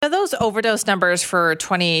those overdose numbers for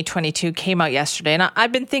 2022 came out yesterday, and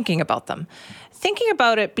I've been thinking about them. Thinking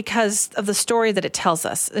about it because of the story that it tells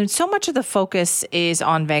us. And so much of the focus is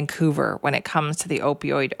on Vancouver when it comes to the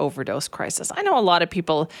opioid overdose crisis. I know a lot of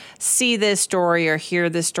people see this story or hear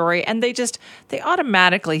this story, and they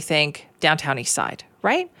automatically think downtown east side,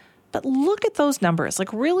 right? But look at those numbers,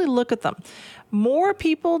 really look at them. More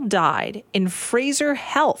people died in Fraser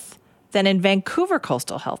Health than in Vancouver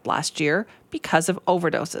Coastal Health last year because of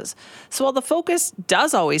overdoses. So while the focus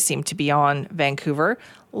does always seem to be on Vancouver,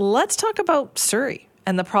 let's talk about Surrey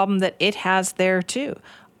and the problem that it has there too.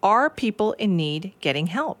 Are people in need getting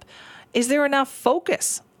help? Is there enough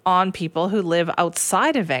focus on people who live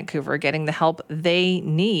outside of Vancouver getting the help they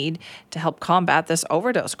need to help combat this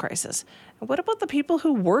overdose crisis? And what about the people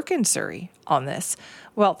who work in Surrey on this?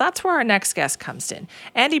 Well, that's where our next guest comes in.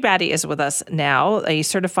 Andy Batty is with us now, a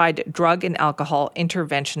certified drug and alcohol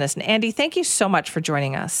interventionist. And Andy, thank you so much for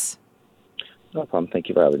joining us. No problem. Thank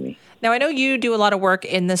you for having me. Now, I know you do a lot of work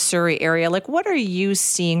in the Surrey area. What are you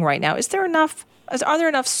seeing right now? Are there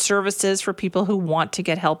enough services for people who want to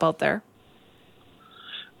get help out there?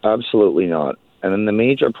 Absolutely not. And then the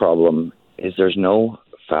major problem is there's no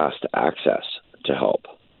fast access to help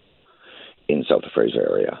in South of Fraser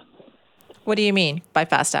area. What do you mean by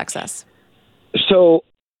fast access? So,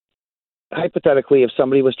 hypothetically, if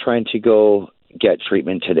somebody was trying to go get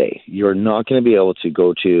treatment today, you're not going to be able to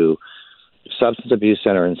go to substance abuse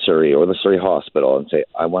center in Surrey or the Surrey Hospital and say,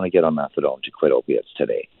 I want to get on methadone to quit opiates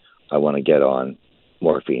today. I want to get on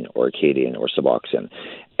morphine or Acadian or Suboxone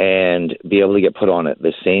and be able to get put on it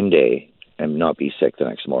the same day and not be sick the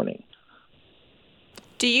next morning.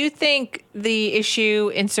 Do you think the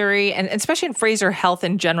issue in Surrey, and especially in Fraser Health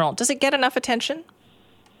in general, does it get enough attention?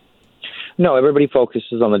 No, everybody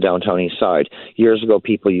focuses on the downtown east side. Years ago,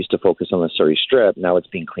 people used to focus on the Surrey Strip. Now it's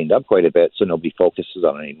being cleaned up quite a bit, so nobody focuses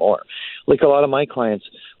on it anymore. A lot of my clients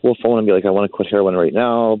will phone and be like, I want to quit heroin right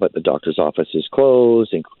now, but the doctor's office is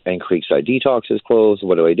closed and Creekside Detox is closed.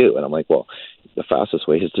 What do I do? And I'm like, well, the fastest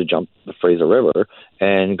way is to jump the Fraser River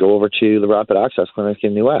and go over to the Rapid Access Clinic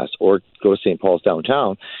in New West or go to St. Paul's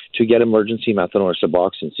downtown to get emergency methadone or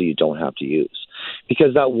Suboxone so you don't have to use.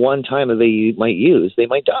 Because that one time that they might use, they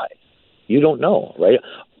might die. You don't know, right?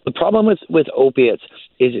 The problem with opiates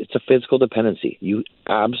is it's a physical dependency. You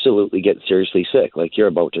absolutely get seriously sick, like you're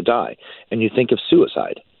about to die, and you think of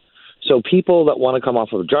suicide. So people that want to come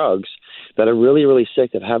off of drugs that are really, really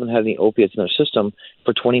sick, that haven't had any opiates in their system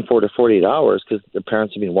for 24 to 48 hours because their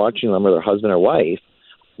parents have been watching them or their husband or wife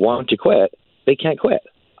want to quit, they can't quit.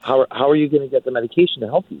 How are you going to get the medication to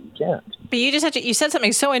help you? You can't. But you said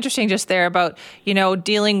something so interesting just there about,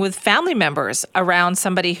 dealing with family members around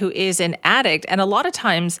somebody who is an addict. And a lot of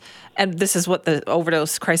times, and this is what the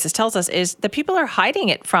overdose crisis tells us, is that people are hiding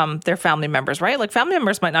it from their family members, right? Family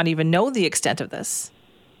members might not even know the extent of this.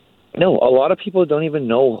 No, a lot of people don't even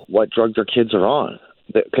know what drug their kids are on.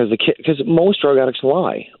 Because most drug addicts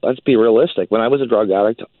lie. Let's be realistic. When I was a drug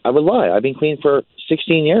addict, I would lie. I've been clean for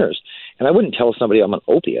 16 years. And I wouldn't tell somebody I'm on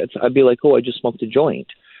opiates. I'd be like, oh, I just smoked a joint,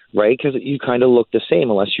 right? Because you kind of look the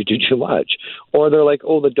same unless you do too much. Or they're like,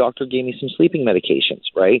 oh, the doctor gave me some sleeping medications,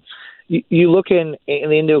 right? You look in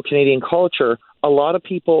the Indo-Canadian culture, a lot of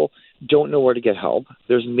people don't know where to get help.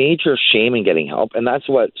 There's major shame in getting help. And that's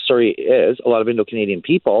what Surrey is, a lot of Indo-Canadian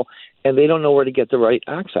people, and they don't know where to get the right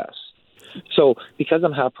access. So because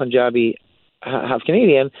I'm half Punjabi, half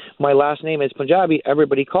Canadian, my last name is Punjabi.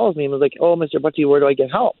 Everybody calls me and is like, oh, Mr. Bhatti, where do I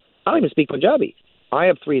get help? I don't even speak Punjabi. I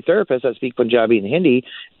have 3 therapists that speak Punjabi and Hindi,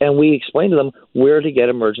 and we explain to them where to get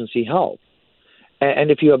emergency help.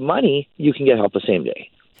 And if you have money, you can get help the same day.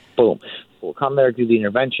 Boom. We'll come there, do the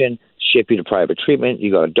intervention, ship you to private treatment.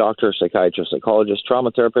 You got a doctor, psychiatrist, psychologist,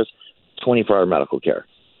 trauma therapist, 24-hour medical care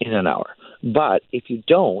in an hour. But if you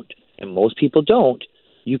don't, and most people don't,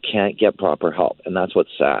 you can't get proper help, and that's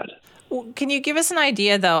what's sad. Can you give us an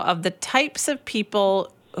idea, though, of the types of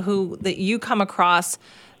people that you come across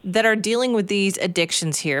that are dealing with these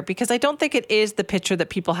addictions here? Because I don't think it is the picture that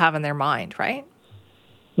people have in their mind, right?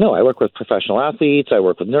 No, I work with professional athletes. I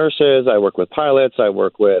work with nurses. I work with pilots. I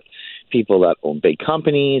work with people that own big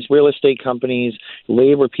companies, real estate companies,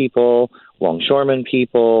 labor people, longshoremen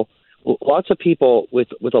people. Lots of people with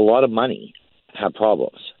a lot of money have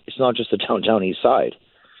problems. It's not just the downtown east side.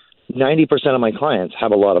 90% of my clients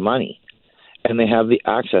have a lot of money, and they have the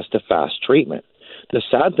access to fast treatment. The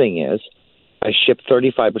sad thing is I ship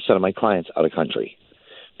 35% of my clients out of country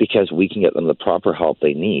because we can get them the proper help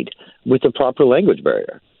they need with the proper language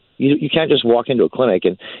barrier. You can't just walk into a clinic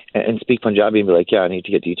and speak Punjabi and be like, yeah, I need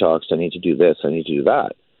to get detoxed, I need to do this, I need to do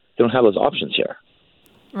that. They don't have those options here.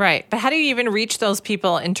 Right. But how do you even reach those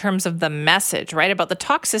people in terms of the message, right? About the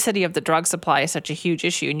toxicity of the drug supply is such a huge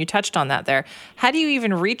issue. And you touched on that there. How do you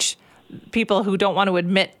even reach people who don't want to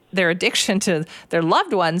admit their addiction to their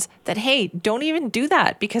loved ones that, hey, don't even do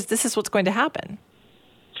that because this is what's going to happen?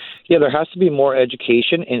 Yeah, there has to be more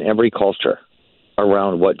education in every culture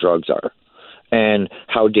around what drugs are and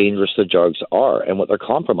how dangerous the drugs are and what they're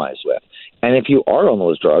compromised with. And if you are on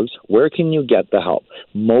those drugs, where can you get the help?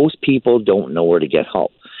 Most people don't know where to get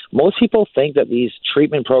help. Most people think that these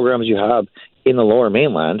treatment programs you have in the Lower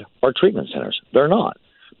Mainland are treatment centers. They're not.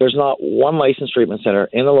 There's not one licensed treatment center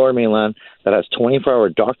in the Lower Mainland that has 24-hour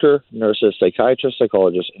doctor, nurses, psychiatrists,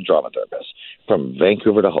 psychologists, and drama therapists from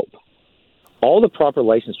Vancouver to Hope. All the proper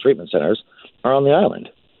licensed treatment centers are on the island,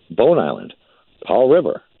 Bone Island, Powell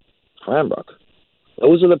River, Cranbrook.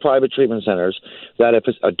 Those are the private treatment centers that if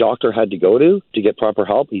a doctor had to go to get proper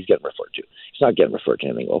help, he's getting referred to. He's not getting referred to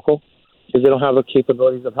anything local because they don't have the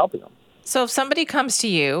capabilities of helping them. So if somebody comes to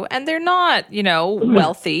you and they're not,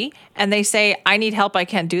 wealthy and they say, I need help, I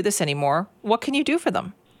can't do this anymore, what can you do for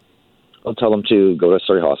them? I'll tell them to go to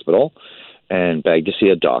Surrey Hospital and beg to see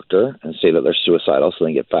a doctor and say that they're suicidal so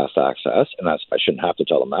they can get fast access. And I shouldn't have to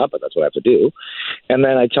tell them that, but that's what I have to do. And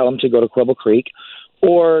then I tell them to go to Quibble Creek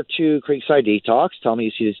or to Creekside Detox. Tell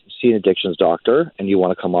me you see an addictions doctor and you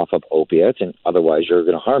want to come off of opiates, and otherwise you're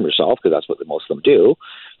going to harm yourself because that's what most of them do.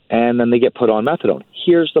 And then they get put on methadone.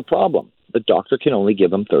 Here's the problem. The doctor can only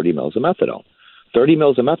give them 30 mils of methadone. 30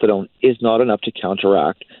 mils of methadone is not enough to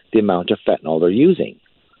counteract the amount of fentanyl they're using.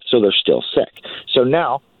 So they're still sick. So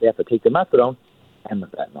now they have to take the methadone and the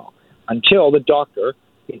fentanyl until the doctor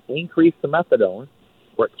can increase the methadone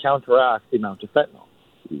where it counteracts the amount of fentanyl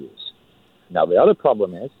you use. Now, the other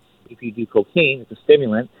problem is if you do cocaine, it's a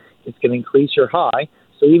stimulant, it's going to increase your high.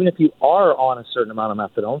 So even if you are on a certain amount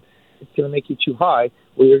of methadone, it's going to make you too high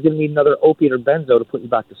where you're going to need another opiate or benzo to put you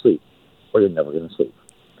back to sleep, or you're never going to sleep.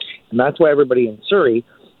 And that's why everybody in Surrey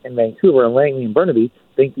and Vancouver and Langley and Burnaby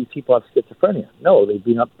think these people have schizophrenia. No, they've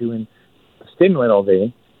been up doing a stimulant all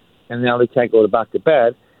day, and now they can't go back to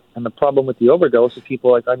bed. And the problem with the overdose is people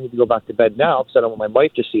are like, I need to go back to bed now because I don't want my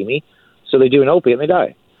wife to see me. So they do an opiate and they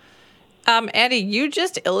die. Andy, you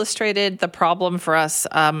just illustrated the problem for us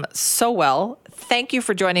so well. Thank you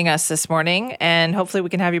for joining us this morning, and hopefully we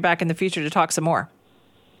can have you back in the future to talk some more.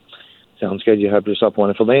 Sounds good. You have yourself a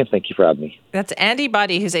wonderful day, and thank you for having me. That's Andy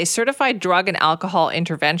Buddy, who's a certified drug and alcohol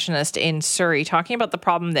interventionist in Surrey, talking about the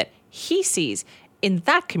problem that he sees in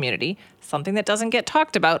that community, something that doesn't get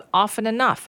talked about often enough.